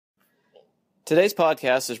Today's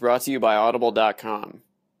podcast is brought to you by Audible.com.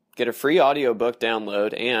 Get a free audiobook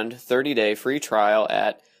download and 30-day free trial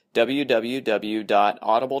at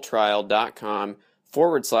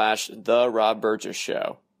www.audibletrial.com/The Rob Burgess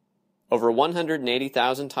Show. Over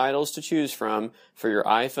 180,000 titles to choose from for your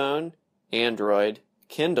iPhone, Android,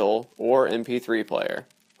 Kindle, or MP3 player.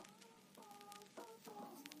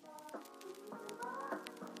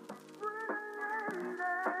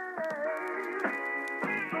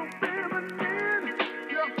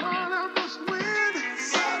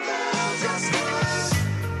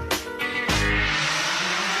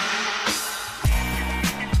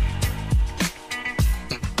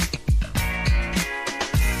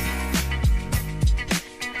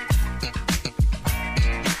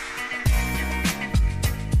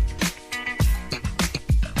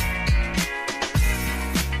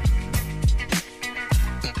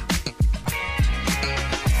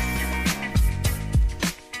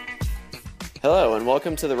 Hello, and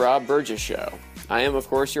welcome to the Rob Burgess Show. I am, of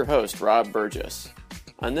course, your host, Rob Burgess.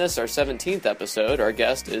 On this, our 17th episode, our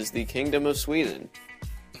guest is the Kingdom of Sweden.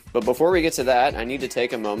 But before we get to that, I need to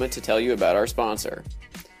take a moment to tell you about our sponsor.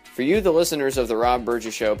 For you, the listeners of the Rob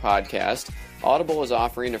Burgess Show podcast, Audible is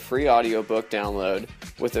offering a free audiobook download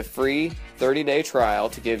with a free 30-day trial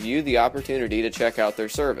to give you the opportunity to check out their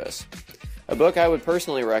service. A book I would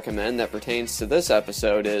personally recommend that pertains to this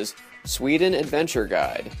episode is Sweden Adventure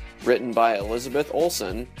Guide, written by Elisabet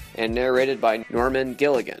Olesen and narrated by Norman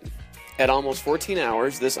Gilligan. At almost 14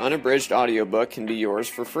 hours, this unabridged audiobook can be yours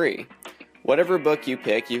for free. Whatever book you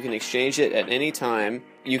pick, you can exchange it at any time,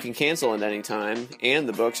 you can cancel at any time, and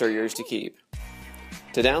the books are yours to keep.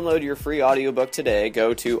 To download your free audiobook today,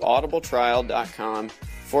 go to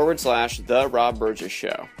audibletrial.com/The Rob Burgess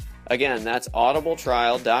Show. Again, that's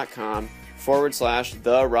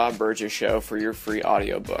audibletrial.com/The Rob Burgess Show for your free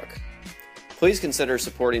audiobook. Please consider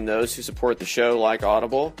supporting those who support the show like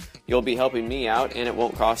Audible. You'll be helping me out, and it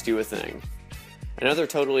won't cost you a thing. Another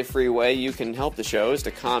totally free way you can help the show is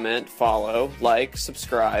to comment, follow, like,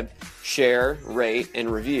 subscribe, share, rate,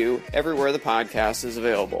 and review everywhere the podcast is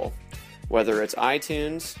available. Whether it's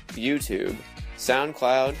iTunes, YouTube,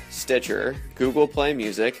 SoundCloud, Stitcher, Google Play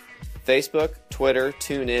Music, Facebook, Twitter,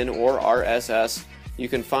 TuneIn, or RSS, you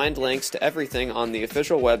can find links to everything on the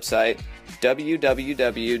official website,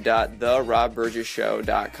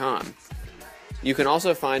 www.therobburgessshow.com. You can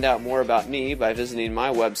also find out more about me by visiting my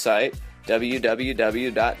website,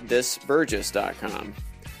 www.thisburgess.com.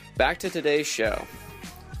 Back to today's show.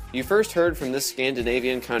 You first heard from this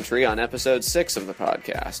Scandinavian country on episode 6 of the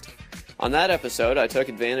podcast. On that episode, I took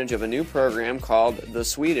advantage of a new program called the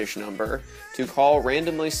Swedish Number to call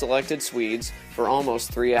randomly selected Swedes for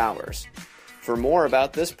almost 3 hours. For more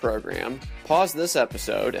about this program, pause this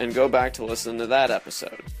episode and go back to listen to that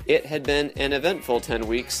episode. It had been an eventful 10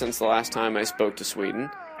 weeks since the last time I spoke to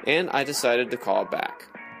Sweden, and I decided to call back.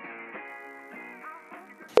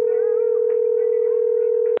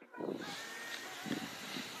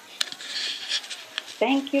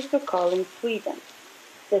 Thank you for calling Sweden.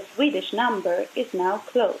 The Swedish number is now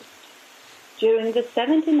closed. During the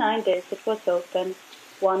 79 days it was open,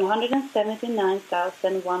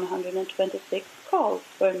 179,126 calls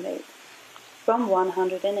were made from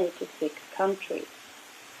 186 countries.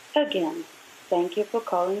 Again, thank you for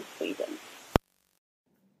calling Sweden.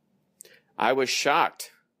 I was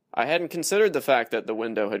shocked. I hadn't considered the fact that the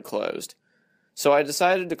window had closed. So I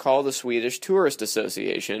decided to call the Swedish Tourist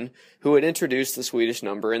Association, who had introduced the Swedish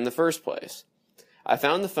number in the first place. I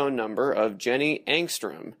found the phone number of Jenny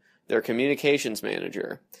Engström, their communications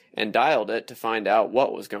manager, and dialed it to find out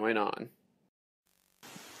what was going on.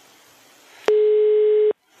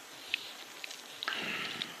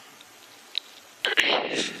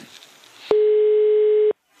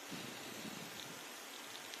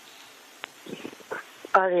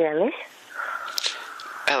 Jenny?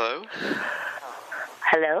 Hello?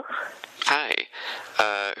 Hello? Hi.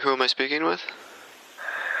 Who am I speaking with?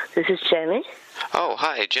 This is Jenny. Oh,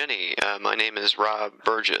 hi, Jenny. My name is Rob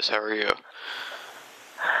Burgess. How are you?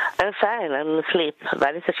 I'm fine. I'm asleep,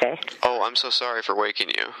 but it's okay. Oh, I'm so sorry for waking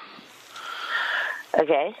you.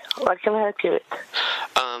 Okay. What can I help you with?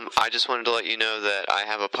 I just wanted to let you know that I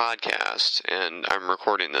have a podcast, and I'm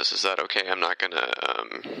recording this. Is that okay? I'm not gonna,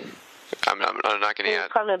 I'm not gonna Can you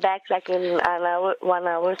add... call me back like in an hour, 1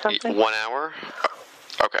 hour or something? 1 hour?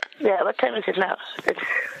 Okay. Yeah, what time is it now?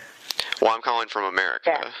 Well, I'm calling from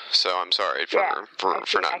America, Yeah. so I'm sorry for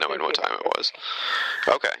not knowing what time it was.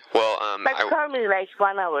 Okay, well, But call me like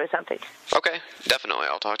 1 hour or something. Okay, definitely.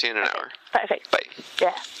 I'll talk to you in an hour. Perfect. Bye.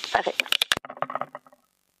 Yeah, perfect.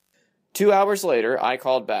 2 hours later, I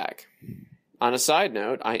called back. On a side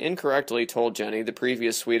note, I incorrectly told Jenny the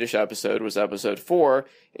previous Swedish episode was episode 4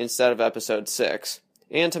 instead of episode 6,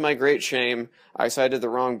 and to my great shame, I cited the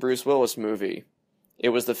wrong Bruce Willis movie. It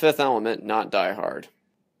was The Fifth Element, not Die Hard.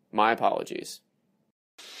 My apologies.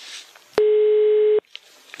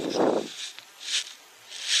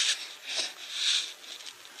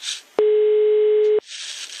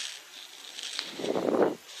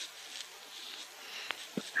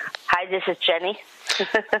 Hi, this is Jenny.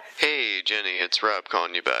 Hey, Jenny, it's Rob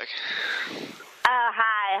calling you back.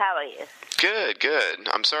 Hi, how are you? Good, good.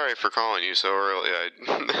 I'm sorry for calling you so early.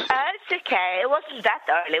 It's okay. It wasn't that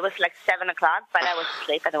early. It was like 7 o'clock, but I was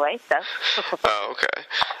asleep anyway, so. Oh, okay.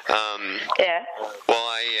 Yeah. Well,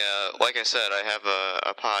 like I said, I have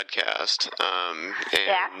a podcast,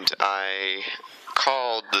 and I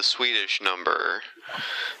called the Swedish Number.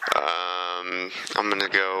 I'm gonna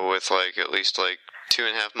go with at least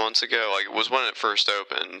 2.5 months ago. It was when it first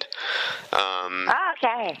opened.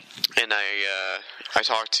 Okay. And I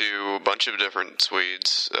talked to a bunch of different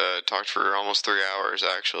Swedes. Talked for almost 3 hours,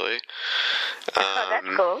 actually. That's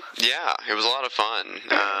cool. Yeah, it was a lot of fun.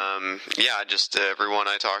 Just everyone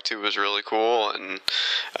I talked to was really cool, and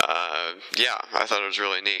I thought it was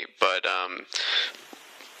really neat. But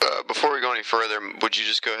before we go any further, would you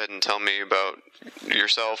just go ahead and tell me about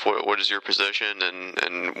yourself? What is your position,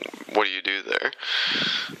 and what do you do there?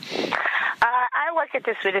 I work at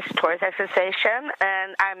the Swedish Tourist Association,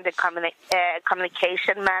 and I'm the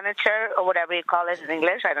communication manager, or whatever you call it in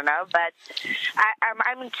English. I don't know, but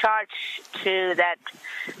I'm in charge to that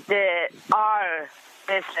our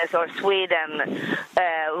business or Sweden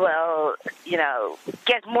will,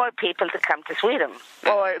 get more people to come to Sweden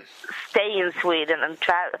or stay in Sweden and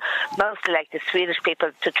travel. Mostly the Swedish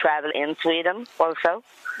people to travel in Sweden also.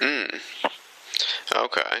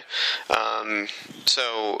 Okay.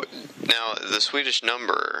 So now the Swedish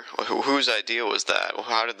Number, whose idea was that?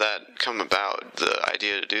 How did that come about, the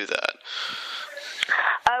idea to do that?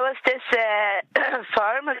 I was this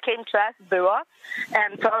firm who came to us, bureau,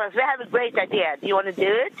 and told us, we have a great idea. Do you want to do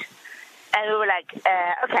it? And we were like,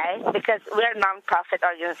 okay, because we're a non-profit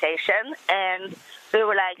organization, and we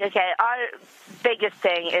were like, okay, our biggest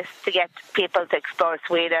thing is to get people to explore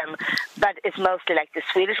Sweden, but it's mostly the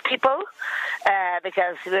Swedish people,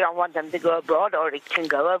 because we don't want them to go abroad, or they can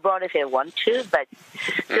go abroad if they want to, but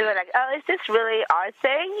we were like, oh, is this really our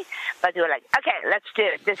thing? But we were like, okay, let's do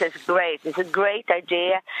it. This is great. It's a great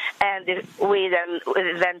idea, and we then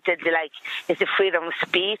invented, it's the freedom of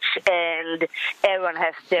speech, and everyone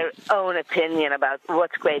has their own opinion about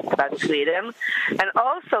what's great about Sweden. And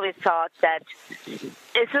also we thought that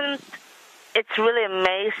it's really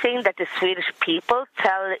amazing that the Swedish people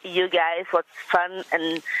tell you guys what's fun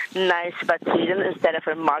and nice about Sweden instead of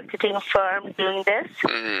a marketing firm doing this.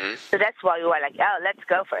 Mm-hmm. So that's why we were like, oh, let's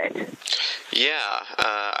go for it. Yeah,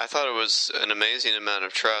 I thought it was an amazing amount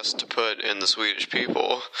of trust to put in the Swedish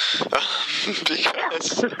people,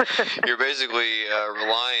 because you're basically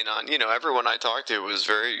relying on, everyone I talked to was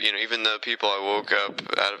very, even the people I woke up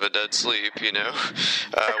out of a dead sleep,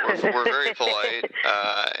 were very polite,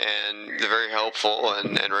 and they're very helpful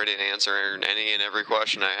and ready to answer any and every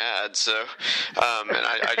question I had. So, and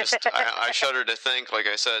I shudder to think, like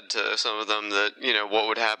I said to some of them, that, what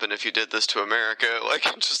would happen if you did this to America?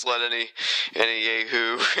 Just let any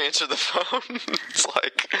yahoo answer the phone. It's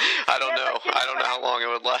I don't know. I don't know how long it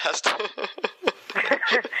would last.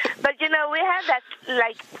 But we had that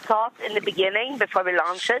thought in the beginning before we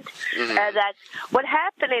launched it, that what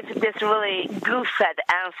happened if this really goofhead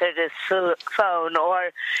answered this phone,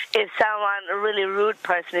 or if someone, a really rude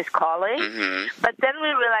person is calling. But then we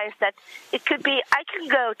realized that it could be, I can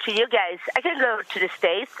go to you guys, I can go to the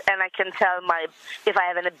States, and I can tell if I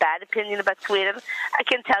have any bad opinion about Sweden, I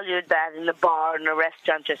can tell you that in a bar, in a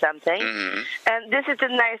restaurant or something. And this is the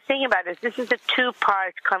nice thing about it. This is a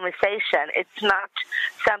two-part conversation. It's not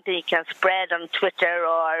something you can spread on Twitter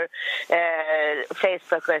or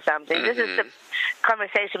Facebook or something. This is the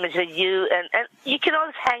conversation between you, and you can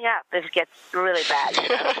always hang up if it gets really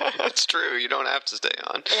bad. That's true. You don't have to stay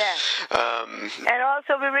on. Yeah. And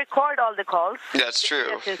also we record all the calls. That's true.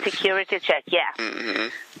 Just in security check, yeah.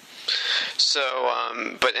 So,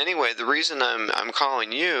 but anyway, the reason I'm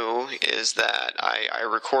calling you is that I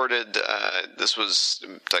recorded, this was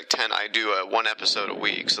 10, I do one episode a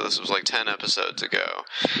week, so this was 10 episodes ago,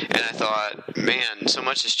 and I thought, man, so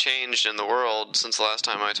much has changed in the world since the last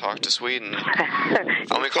time I talked to Sweden.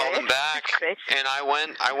 Let me call them back, and I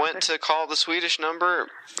went to call the Swedish Number,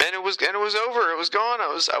 and it was over, it was gone. I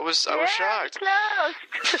was shocked.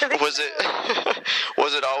 Closed.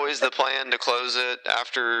 Was it always the plan to close it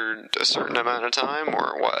after a certain certain amount of time,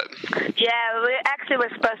 or what? Yeah, we actually were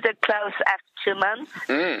supposed to close after 2 months,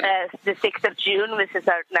 the 6th of June, which is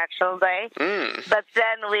our National Day. But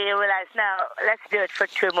then we realized, no, let's do it for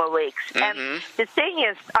 2 more weeks. And the thing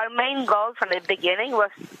is, our main goal from the beginning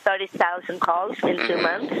was 30,000 calls in 2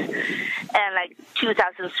 months and like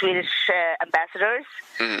 2,000 Swedish ambassadors.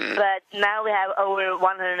 But now we have over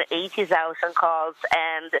 180,000 calls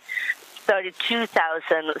and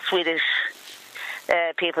 32,000 Swedish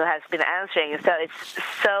people has been answering. So it's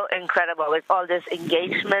so incredible with all this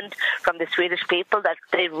engagement from the Swedish people that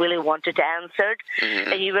they really wanted to answer.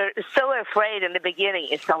 And you were so afraid in the beginning,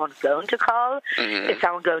 is someone going to call? Is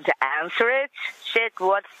someone going to answer it? Shit,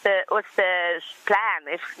 what's the plan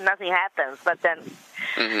if nothing happens? But then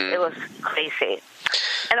it was crazy.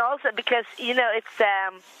 And also because, you know, it's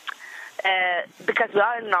because we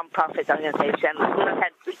are a non-profit organization,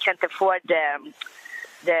 we can't afford the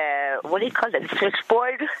what do you call it,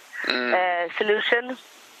 switchboard solution.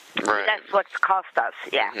 Right. That's what's cost us,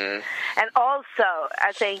 yeah. And also,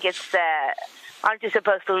 I think it's aren't you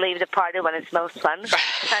supposed to leave the party when it's most fun?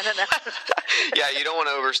 I don't know. Yeah, you don't want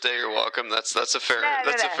to overstay your welcome. That's a fair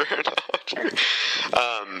fair analogy.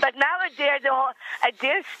 But now I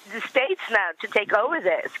dare the states now to take over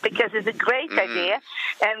this because it's a great idea.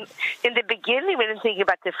 And in the beginning, we didn't think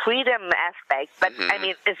about the freedom aspect, but I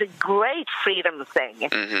mean, it's a great freedom thing.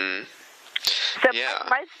 So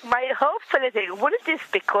my hope for the thing, wouldn't this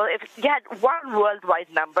be cool if you had one worldwide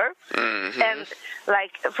number, and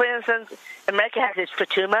like, for instance, America has it for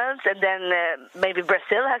 2 months, and then maybe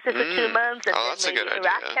Brazil has it for 2 months, and then maybe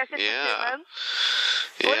Iraq has it for 2 months?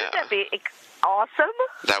 Wouldn't that be awesome?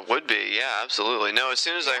 That would be, yeah, absolutely. No, as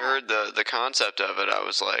soon as I heard the concept of it, I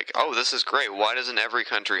was like, oh, this is great. Why doesn't every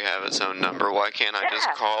country have its own number? Why can't I just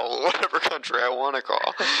call whatever country I want to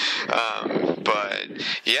call? But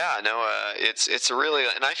yeah, no, it's really,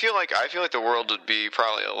 and I feel like the world would be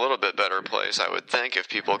probably a little bit better place, I would think, if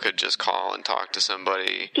people could just call and talk to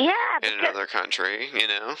somebody in another country, you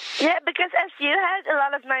know? Yeah, because as you had a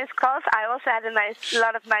lot of nice calls, I also had a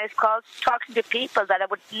lot of nice calls talking to people that I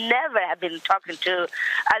would never have been talking to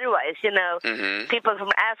otherwise, you know, people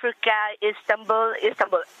from Africa, Istanbul.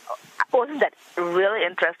 Wasn't that really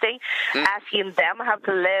interesting? Asking them how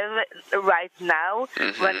to live right now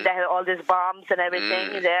when they have all these bombs and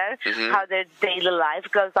everything there, how their daily life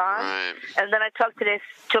goes on. And then I talked to this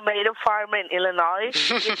tomato farmer in Illinois.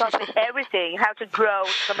 He taught me everything, how to grow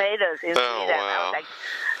tomatoes in Sweden. I was like,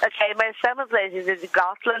 okay, my summer place is in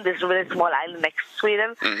Gotland, this really small island next to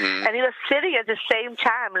Sweden. And he was sitting at the same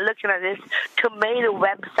time looking at this tomato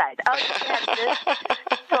website. Oh, you have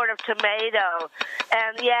this sort of tomato.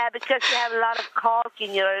 And yeah, because you have a lot of caulk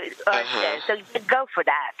in your earth, so you go for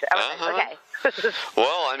that. I was like, okay.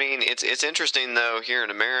 Well, I mean, it's interesting though here in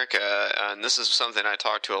America, and this is something I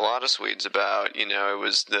talked to a lot of Swedes about. You know, it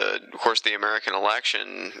was of course the American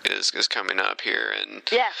election is coming up here, and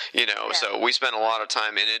you know, so we spent a lot of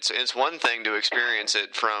time, and it's one thing to experience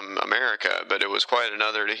it from America, but it was quite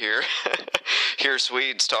another to hear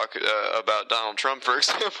Swedes talk about Donald Trump, for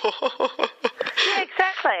example. Yeah,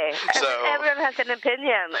 exactly. So everyone has an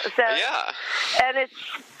opinion. So and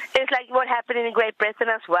it's like what happened in Great Britain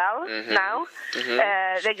as well now.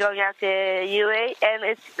 They're going out to UA, and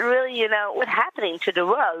it's really, you know, what's happening to the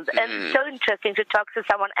world. And so interesting to talk to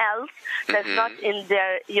someone else that's not in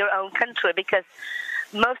your own country, because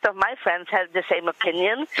most of my friends have the same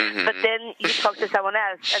opinion, but then you talk to someone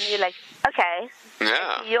else, and you're like, okay,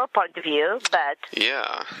 your point of view, but...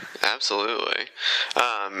 Yeah, absolutely.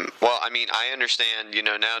 Well, I mean, I understand, you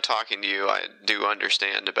know, now talking to you, I do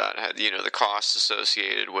understand about, how, you know, the costs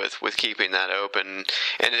associated with keeping that open,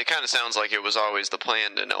 and it kind of sounds like it was always the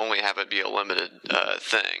plan to only have it be a limited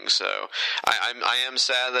thing, so I am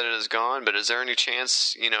sad that it is gone, but is there any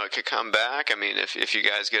chance, you know, it could come back? I mean, if you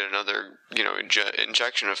guys get another, you know,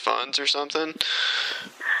 injection of funds or something?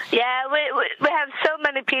 Yeah, we have so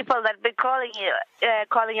many people that have been calling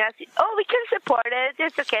us. Oh, we can support it.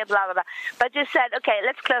 It's okay, blah blah blah. But you said, okay,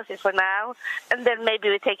 let's close it for now, and then maybe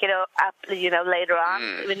we take it up, you know, later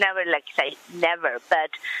on. We never say never, but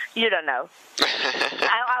you don't know.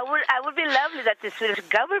 I would be lovely that the Swedish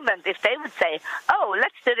government, if they would say, oh,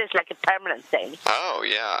 let's do this like a permanent thing. Oh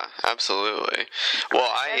yeah, absolutely.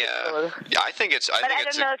 Well, I think it's. I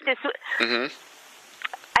don't know if this.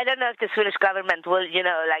 I don't know if the Swedish government will,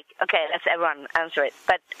 okay, let's everyone answer it.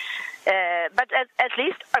 But at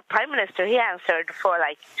least our prime minister, he answered for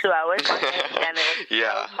like 2 hours one day, and it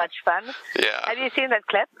was so much fun. Yeah. Have you seen that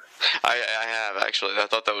clip? I have, actually. I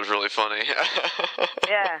thought that was really funny.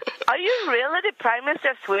 Yeah. Are you really the prime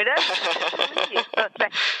minister of Sweden?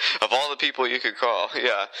 Of all the people you could call,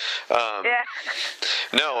 yeah. Yeah.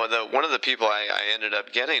 No, one of the people I ended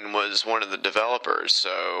up getting was one of the developers,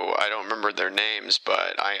 so I don't remember their names,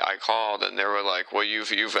 but I called, and they were like, well,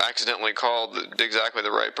 you've accidentally called exactly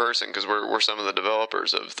the right person, because we're some of the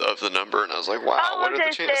developers of the number, and I was like, wow, what are the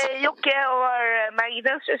chances? Was it Jocke or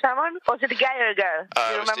Magnus or someone? Was it a guy or a girl? Do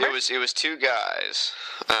you remember? It was two guys,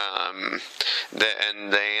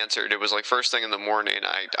 and they answered. It was like first thing in the morning.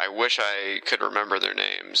 I wish I could remember their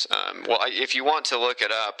names. If you want to look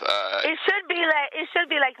it up, it should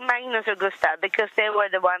be like Magnus or Gustav, because they were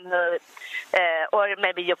the one who, or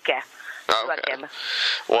maybe Jocke. Okay.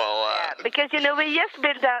 Well, because we just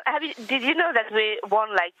built down. Did you know that we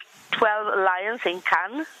won like 12 lions in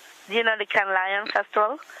Cannes? Do you know the Cannes Lion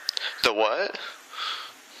Festival? The what?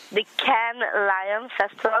 The Cannes Lion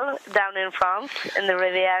Festival down in France, in the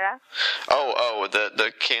Riviera. Oh,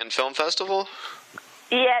 the Cannes Film Festival?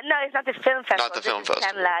 Yeah, no, it's not the film festival. Not the film festival.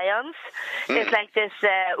 Cannes Lions. It's like this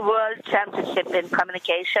world championship in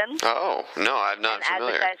communication. Oh, no, I'm not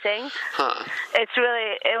familiar. Advertising. Huh. It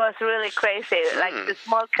was really crazy. Like the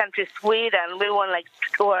small country Sweden, we won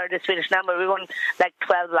or the Swedish Number, we won like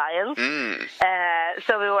 12 lions.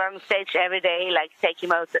 So we were on stage every day, like taking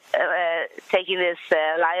these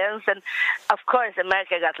lions, and of course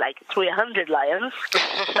America got like 300 lions.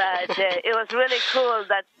 But it was really cool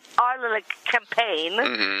that our little campaign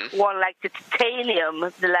won like the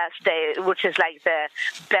titanium the last day, which is like the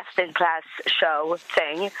best in class show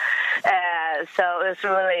thing. So it was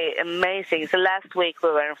really amazing. So last week we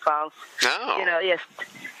were in France. Oh.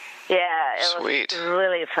 It Sweet. was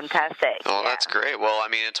really fantastic. Well, that's great. Well, I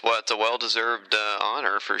mean, it's a well-deserved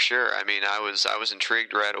honor for sure. I mean, I was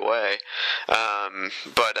intrigued right away.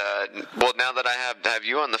 But now that I have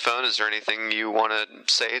you on the phone, is there anything you want to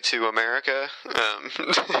say to America?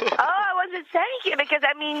 I want to thank you, because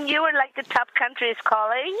I mean, you were like the top countries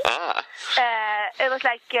calling. It was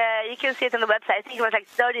like you can see it on the website. I think it was like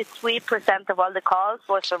 33% of all the calls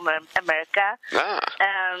was from America.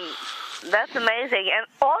 That's amazing. And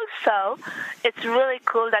also, it's really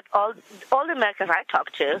cool that all the Americans I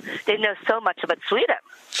talk to, they know so much about Sweden.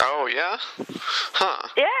 Oh, yeah? Huh.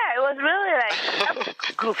 Yeah, it was really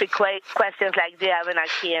like goofy questions like, do you have an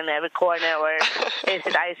IKEA in every corner, or is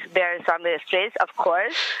it ice bears on the streets? Of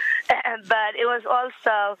course. But it was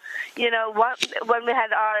also, when we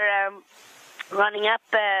had our running up,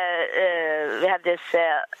 we had this,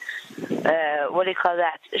 what do you call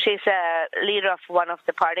that? She's a leader of one of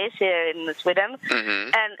the parties here in Sweden.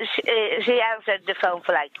 And she answered the phone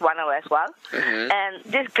for like 1 hour as well. And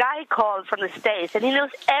this guy called from the States, and he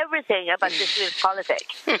knows everything about the Swedish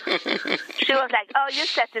politics. She was like, oh, you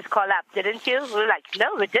set this call up, didn't you? We were like,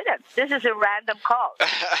 no, we didn't. This is a random call.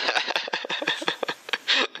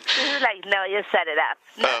 She was like, no, you set it up.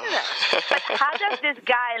 No. But how does this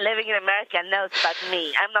guy living in America knows about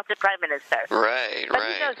me? I'm not the prime minister. Right. But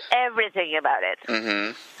he knows everything about it.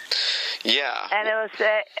 Yeah. And it was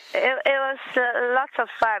lots of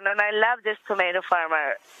fun, and I love this tomato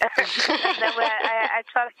farmer. And then I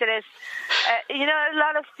talked to this, a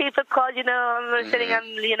lot of people called, we're sitting on,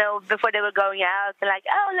 before they were going out, they're like,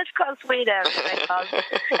 oh, let's call Sweden. And I called.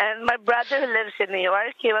 And my brother who lives in New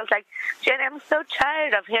York, he was like, Jenny, I'm so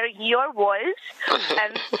tired of hearing your voice.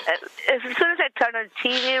 And as soon as I turn on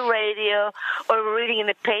TV, radio, or reading in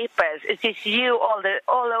the papers, it's just you all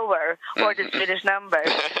over, or the Swedish Number.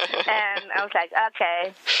 And I was like,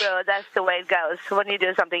 okay, so that's the way it goes when you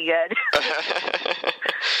do something good.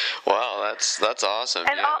 Wow, that's awesome.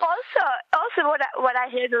 And also what I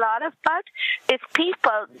heard a lot about is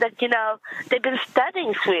people that, they've been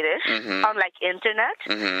studying Swedish on like internet,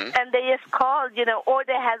 and they just called, or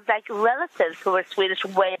they had like relatives who were Swedish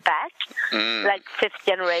way back, like fifth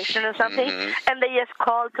generation or something, and they just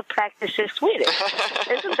called to practice their Swedish.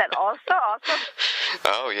 Isn't that also awesome?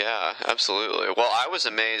 Oh, yeah, absolutely. Well, I was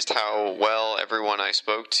amazed how well everyone I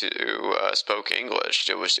spoke to spoke English.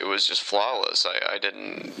 It was just flawless. I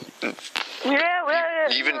didn't...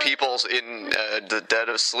 Even people in the dead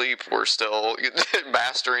of sleep were still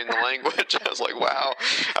mastering the language. I was like, wow,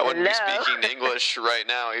 I wouldn't be speaking English right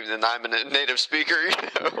now, even though I'm a native speaker.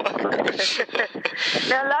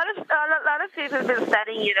 Now, a lot of people have been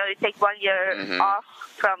studying, you take 1 year off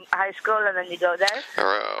from high school, and then you go there.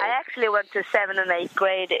 I actually went to 7th and 8th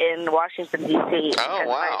grade in Washington, D.C. Oh, wow.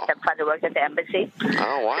 My stepfather worked at the embassy.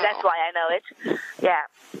 Oh, wow. So that's why I know it. Yeah.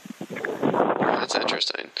 That's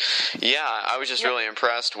interesting. Yeah, I was just really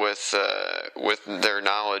impressed with their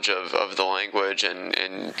knowledge of the language, and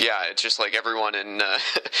yeah, it's just like everyone in not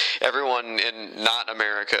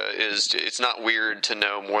America it's not weird to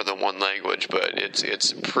know more than one language, but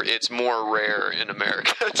it's more rare in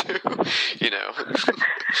America too.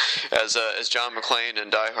 As John McClane in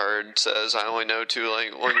Die Hard says, I only know 2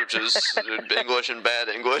 languages, English and bad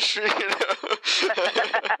English.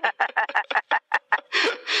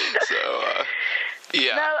 So,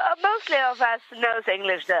 yeah. No, mostly of us knows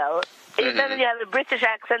English, though. Either you have a British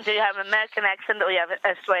accent, or you have an American accent, or you have an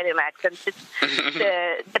Australian accent.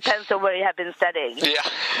 It depends on where you have been studying. Yeah.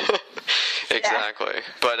 Exactly. Yeah.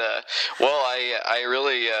 But well, I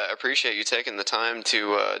really appreciate you taking the time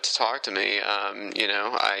to talk to me. I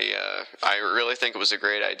really think it was a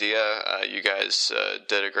great idea. You guys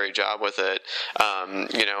did a great job with it.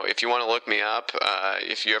 If you want to look me up,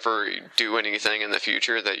 if you ever do anything in the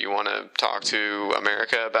future that you want to talk to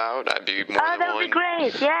America about, I'd be more than willing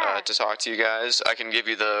great. Yeah. To talk to you guys. I can give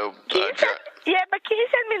you the yeah, but can you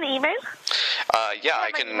send me an email? Yeah,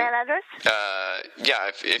 I can. Email address?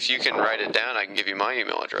 Yeah, if you can write it down, I can give you my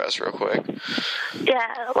email address real quick.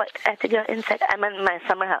 Yeah, wait, I have to go inside. I'm in my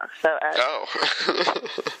summer house, so.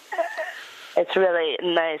 It's really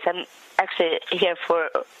nice. I'm actually here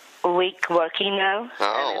for a week working now.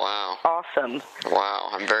 Oh, wow. Awesome. Wow,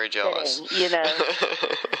 I'm very jealous.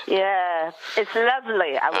 Yeah, it's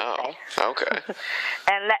lovely, I would say. Okay.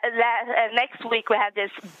 And next week we have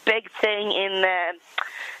this big thing in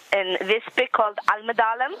Visby called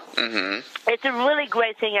Almedalen. Mm-hmm. It's a really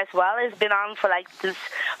great thing as well. It's been on for like this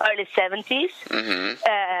early 70s. Mm-hmm.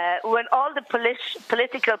 When all the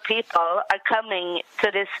political people are coming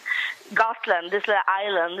to this Gotland, this little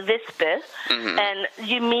island, Visby, mm-hmm. and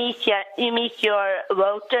you meet your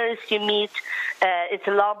voters, it's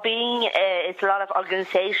lobbying, it's a lot of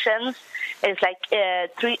organizations. It's like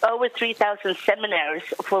over 3,000 seminars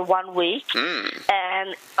for 1 week.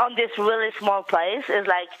 And on this really small place, it's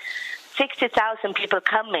like 60,000 people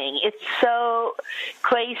coming. It's so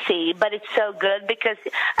crazy, but it's so good because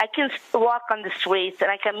I can walk on the streets and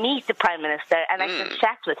I can meet the Prime Minister and I can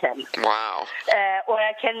chat with him. Wow. Or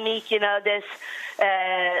I can meet, the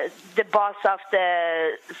boss of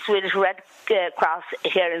the Swedish Red Cross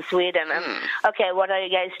here in Sweden. And, okay, what are you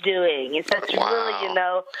guys doing? It's really,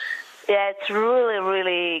 yeah, it's really,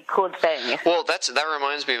 really cool thing. Well, that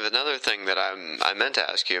reminds me of another thing that I meant to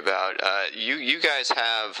ask you about. You guys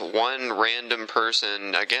have one random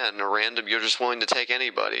person, again, you're just willing to take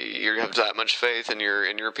anybody. You have that much faith in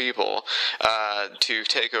your people to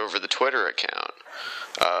take over the Twitter account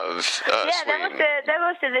of Sweden. That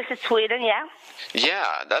was the Visit Sweden, yeah.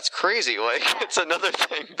 Yeah, that's crazy. Like, it's another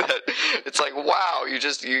thing that it's like, wow,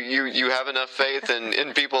 you have enough faith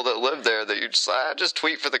in people that live there that you just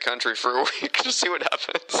tweet for the country for a week, just see what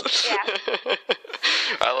happens. Yeah.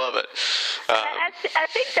 I love it. I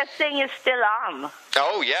think that thing is still on.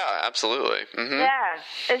 Oh, yeah, absolutely. Mm-hmm. Yeah,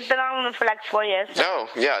 it's been on for like 4 years now. Oh,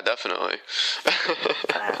 yeah, definitely.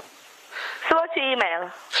 So what's your email?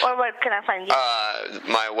 Or where can I find you?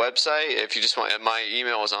 My website, if you just want, my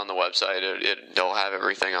email is on the website. It'll have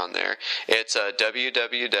everything on there. It's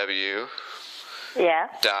www. Yeah.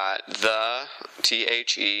 .the.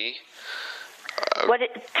 What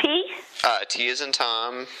T? T is in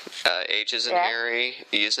Tom, H is in Harry,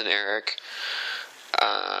 E is in Eric.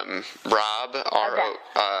 Rob,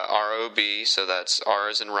 R-O-B, so that's R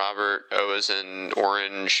as in Robert, O as in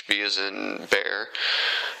Orange, B as in Bear.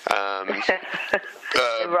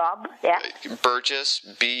 Rob, yeah. Burgess,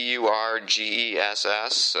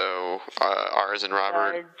 B-U-R-G-E-S-S, so R as in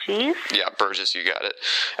Robert. Yeah, Burgess, you got it.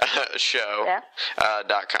 Show. Yeah.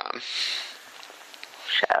 .com.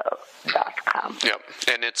 Show.com. Yep,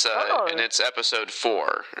 and it's episode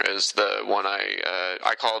 4 is the one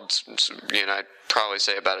I called. I'd probably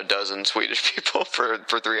say about a dozen Swedish people for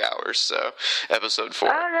 3 hours. So episode 4.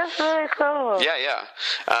 Oh, that's really cool. Yeah.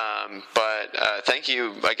 But thank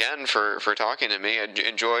you again for talking to me.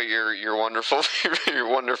 Enjoy your wonderful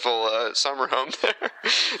summer home there.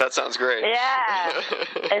 That sounds great. Yeah,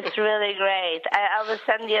 it's really great. I will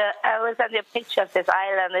send you a picture of this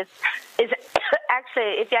island. It's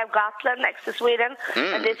actually, if you have Gotland next to Sweden,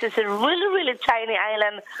 and this is a really, really tiny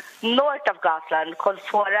island north of Gotland called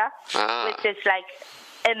Fårö, which is like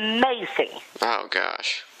amazing. Oh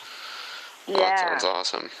gosh. Yeah. Well, that sounds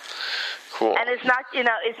awesome. Cool. And it's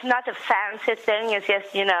not a fancy thing. It's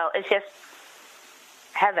just,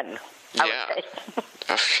 heaven, I would say.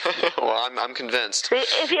 Well, I'm convinced. See,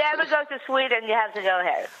 if you ever go to Sweden, you have to go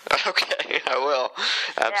here. Okay, I will.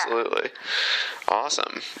 Absolutely. Yeah.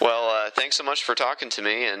 Awesome. Well, thanks so much for talking to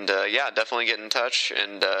me, and definitely get in touch,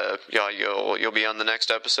 and you'll be on the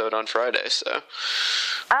next episode on Friday. So.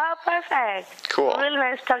 Oh, perfect. Cool. Really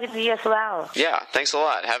nice talking to you as well. Yeah, thanks a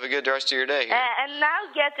lot. Have a good rest of your day here. And now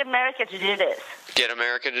get America to do this. Get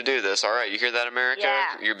America to do this. All right, you hear that, America?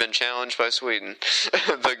 Yeah. You've been challenged by Sweden.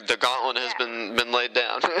 the gauntlet has been laid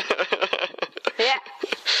down. Yeah.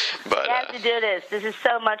 But you have to do this. This is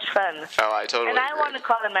so much fun. Oh, I totally. And I want to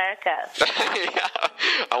call America. Yeah,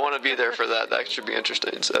 I want to be there for that. That should be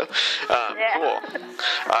interesting. So, cool. All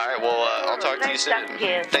right. Well, I'll talk to you soon. Thank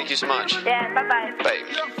you. Thank you so much. Yeah. Bye-bye. Bye.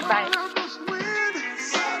 Bye.